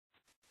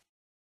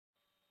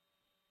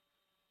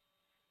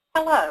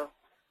Hello,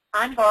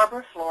 I'm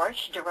Barbara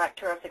Flourish,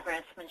 Director of the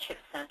Grantsmanship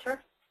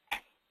Center.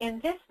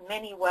 In this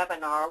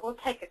mini-webinar, we'll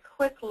take a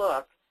quick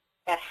look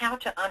at how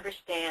to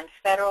understand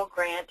federal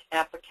grant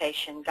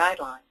application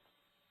guidelines.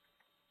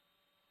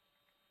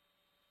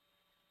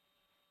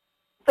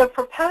 The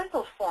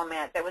proposal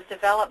format that was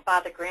developed by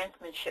the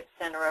Grantsmanship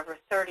Center over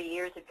 30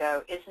 years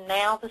ago is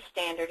now the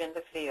standard in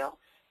the field,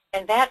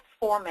 and that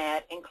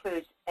format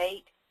includes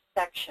 8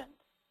 sections.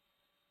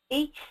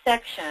 Each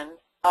section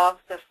of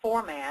the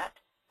format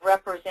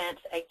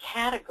represents a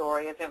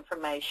category of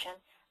information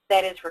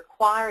that is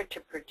required to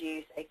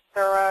produce a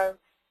thorough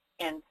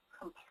and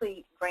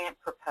complete grant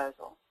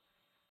proposal.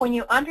 When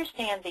you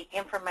understand the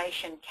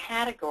information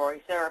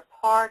categories that are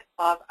part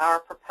of our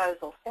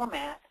proposal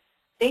format,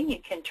 then you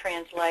can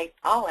translate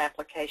all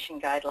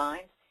application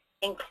guidelines,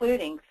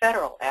 including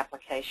federal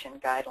application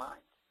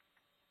guidelines.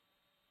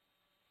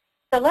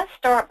 So let's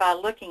start by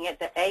looking at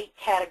the 8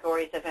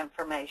 categories of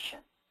information.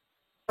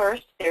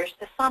 First, there's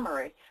the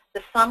summary.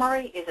 The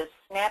summary is a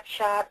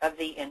snapshot of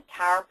the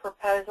entire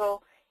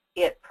proposal.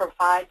 It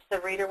provides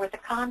the reader with the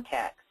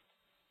context.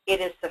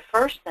 It is the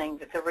first thing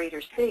that the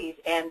reader sees,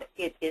 and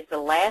it is the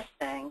last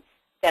thing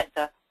that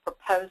the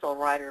proposal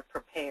writer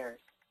prepares.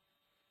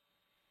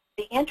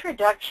 The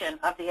introduction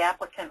of the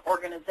applicant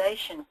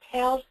organization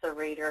tells the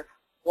reader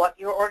what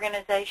your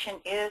organization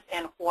is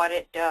and what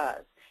it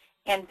does.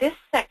 And this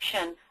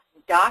section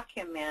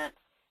documents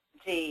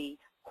the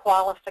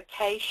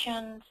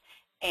qualifications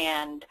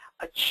and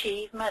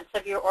achievements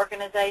of your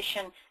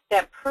organization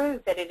that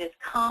prove that it is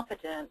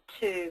competent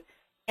to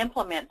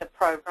implement the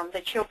program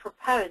that you'll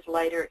propose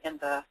later in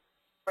the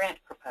grant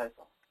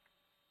proposal.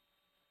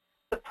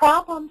 The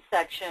problem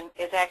section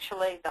is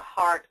actually the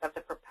heart of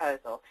the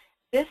proposal.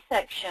 This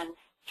section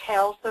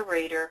tells the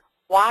reader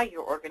why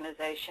your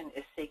organization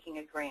is seeking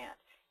a grant.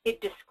 It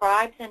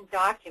describes and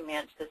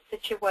documents the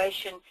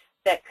situation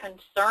that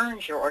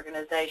concerns your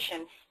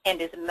organization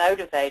and is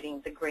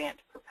motivating the grant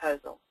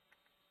proposal.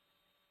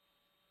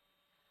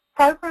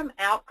 Program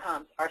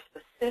outcomes are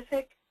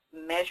specific,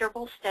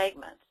 measurable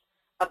statements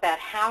about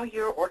how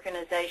your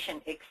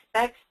organization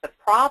expects the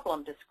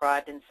problem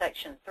described in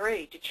Section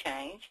 3 to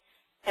change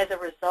as a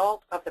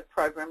result of the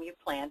program you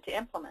plan to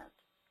implement.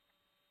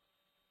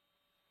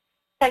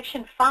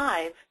 Section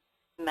 5,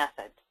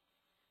 methods.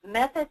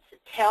 Methods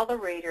tell the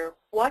reader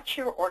what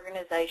your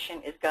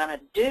organization is going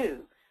to do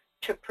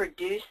to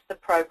produce the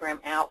program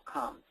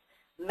outcomes.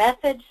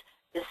 Methods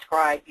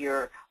describe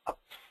your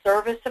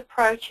service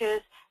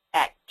approaches,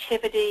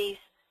 activities,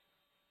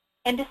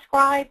 and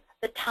describe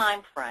the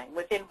time frame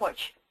within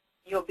which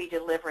you'll be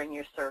delivering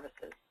your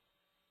services.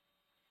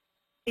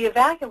 The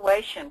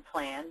evaluation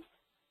plan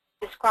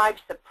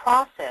describes the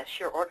process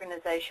your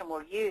organization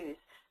will use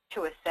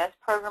to assess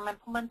program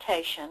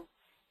implementation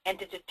and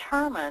to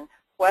determine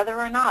whether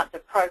or not the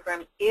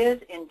program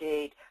is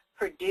indeed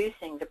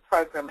producing the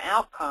program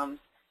outcomes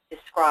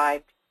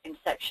described in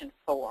Section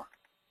 4.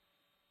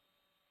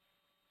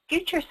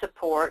 Future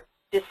support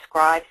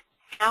describes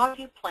how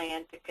you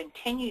plan to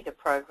continue the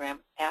program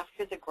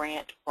after the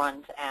grant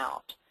runs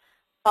out.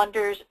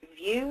 Funders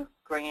view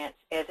grants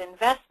as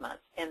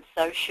investments, and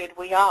so should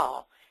we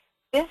all.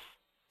 This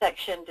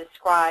section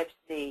describes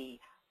the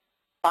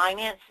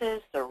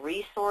finances, the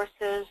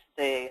resources,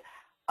 the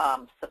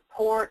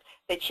support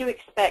that you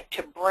expect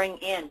to bring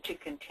in to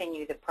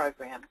continue the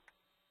program.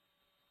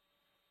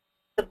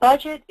 The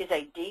budget is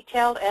a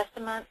detailed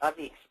estimate of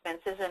the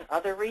expenses and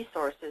other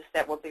resources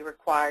that will be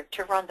required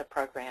to run the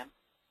program.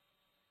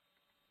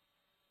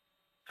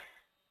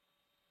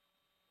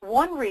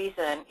 One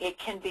reason it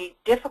can be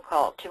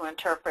difficult to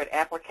interpret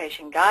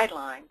application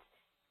guidelines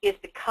is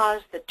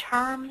because the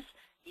terms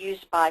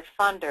used by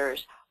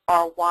funders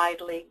are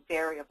widely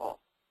variable.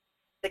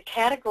 The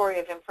category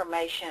of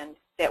information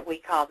that we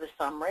call the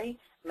summary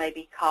may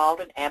be called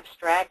an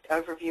abstract,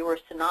 overview, or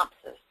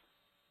synopsis.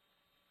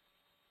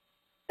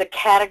 The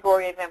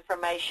category of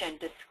information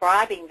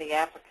describing the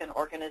applicant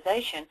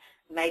organization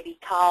may be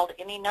called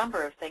any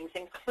number of things,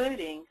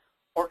 including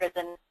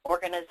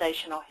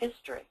organizational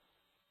history.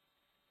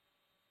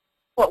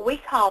 What we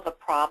call the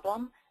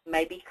problem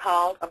may be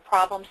called a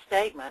problem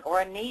statement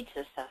or a needs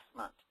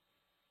assessment.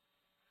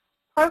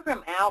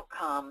 Program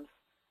outcomes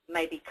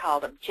may be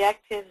called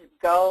objectives,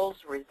 goals,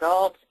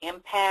 results,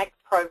 impact,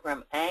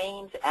 program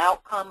aims,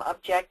 outcome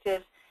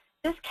objectives.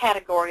 This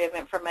category of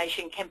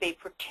information can be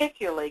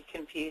particularly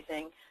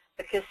confusing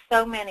because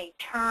so many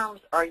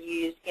terms are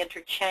used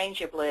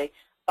interchangeably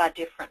by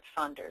different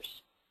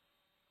funders.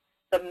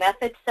 The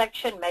method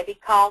section may be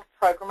called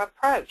program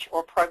approach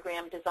or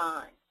program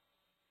design.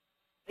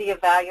 The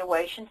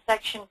evaluation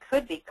section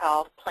could be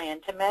called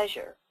plan to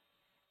measure.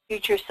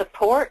 Future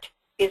support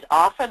is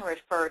often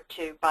referred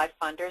to by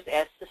funders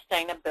as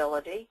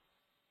sustainability,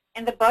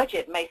 and the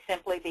budget may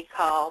simply be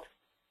called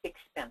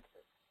expenses.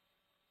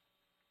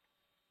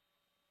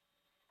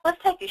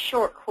 Let's take a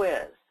short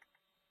quiz.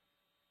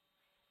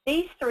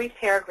 These 3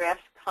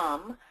 paragraphs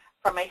come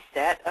from a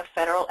set of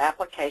federal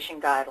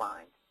application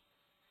guidelines.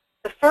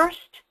 The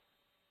first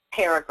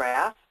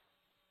paragraph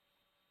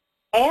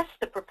Ask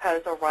the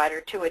proposal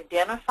writer to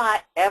identify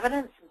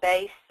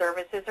evidence-based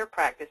services or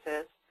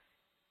practices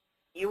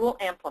you will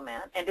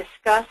implement and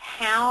discuss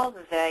how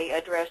they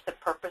address the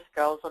purpose,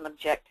 goals, and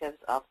objectives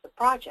of the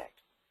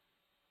project.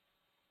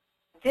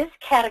 This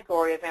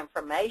category of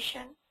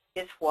information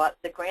is what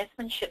the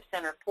Grantsmanship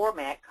Center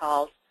format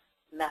calls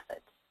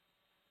methods,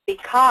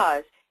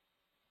 because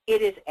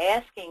it is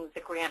asking the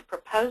grant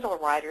proposal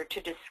writer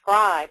to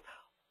describe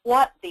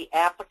what the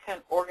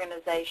applicant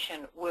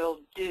organization will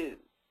do.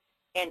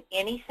 And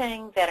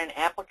anything that an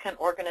applicant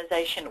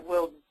organization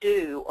will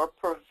do or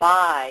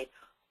provide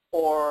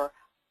or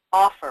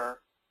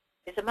offer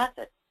is a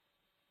method.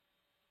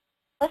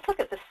 Let's look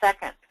at the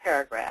second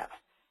paragraph.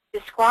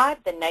 Describe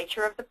the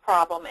nature of the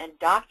problem and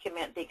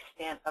document the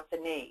extent of the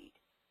need,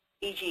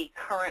 e.g.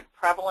 current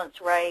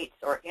prevalence rates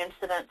or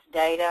incidence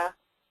data.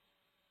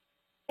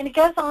 And it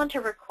goes on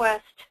to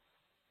request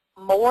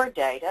more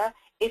data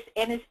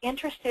and is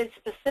interested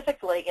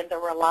specifically in the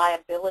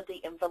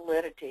reliability and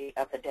validity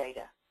of the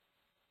data.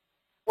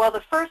 Well,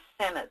 the first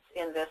sentence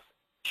in this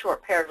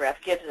short paragraph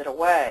gives it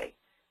away.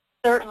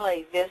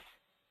 Certainly this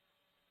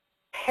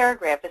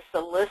paragraph is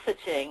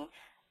soliciting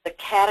the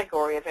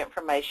category of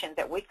information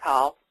that we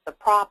call the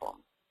problem.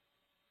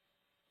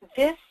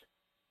 This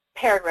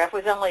paragraph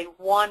was only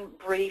one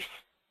brief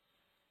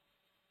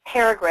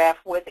paragraph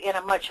within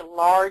a much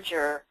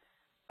larger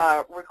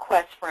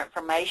request for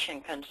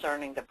information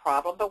concerning the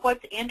problem, but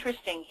what's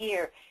interesting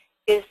here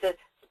is the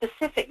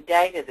specific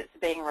data that's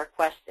being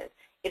requested.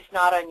 It's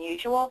not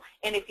unusual,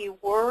 and if you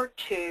were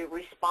to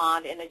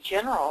respond in a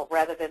general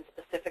rather than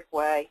specific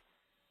way,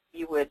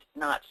 you would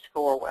not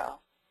score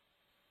well.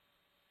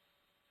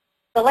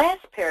 The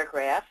last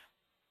paragraph,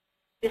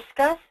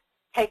 discuss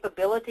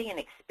capability and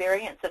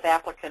experience of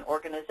applicant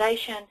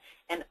organization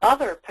and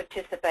other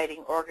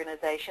participating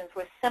organizations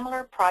with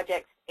similar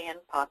projects and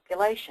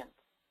populations.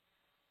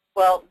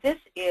 Well, this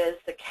is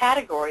the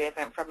category of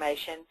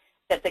information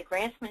that the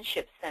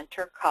Grantsmanship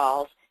Center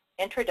calls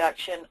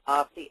Introduction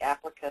of the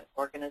Applicant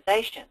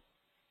Organization.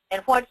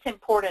 And what's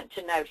important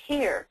to note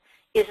here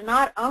is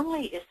not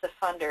only is the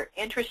funder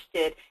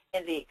interested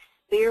in the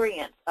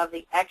experience of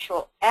the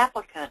actual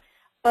applicant,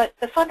 but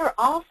the funder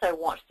also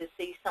wants to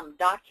see some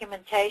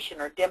documentation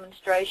or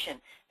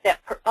demonstration that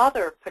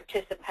other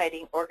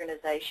participating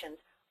organizations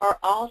are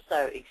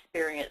also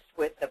experienced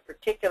with a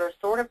particular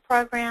sort of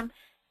program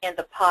and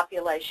the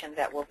population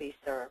that will be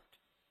served.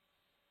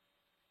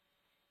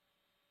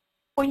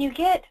 When you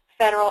get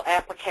federal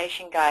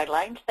application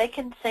guidelines, they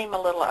can seem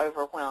a little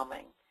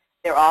overwhelming.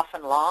 They're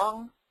often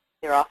long,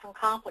 they're often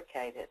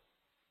complicated.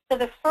 So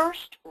the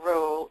first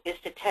rule is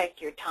to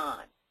take your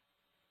time.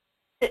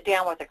 Sit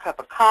down with a cup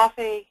of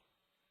coffee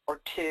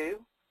or two,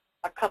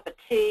 a cup of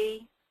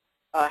tea,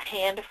 a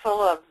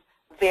handful of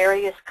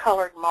various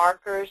colored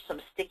markers,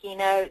 some sticky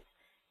notes,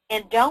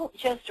 and don't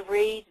just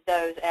read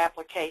those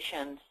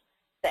applications,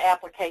 the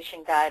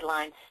application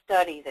guidelines,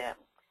 study them,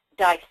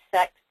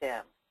 dissect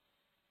them.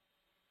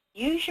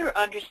 Use your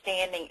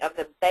understanding of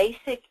the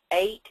basic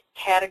 8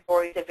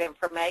 categories of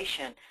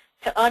information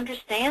to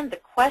understand the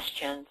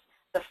questions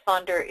the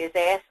funder is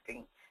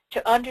asking,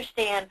 to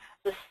understand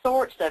the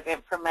sorts of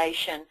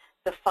information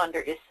the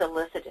funder is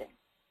soliciting.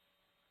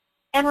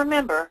 And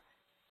remember,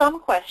 some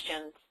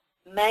questions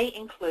may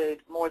include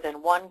more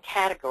than one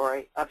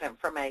category of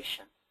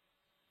information.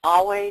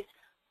 Always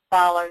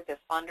follow the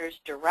funder's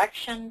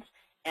directions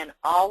and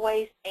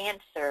always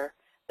answer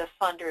the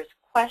funder's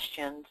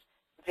questions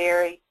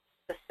very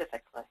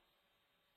specifically.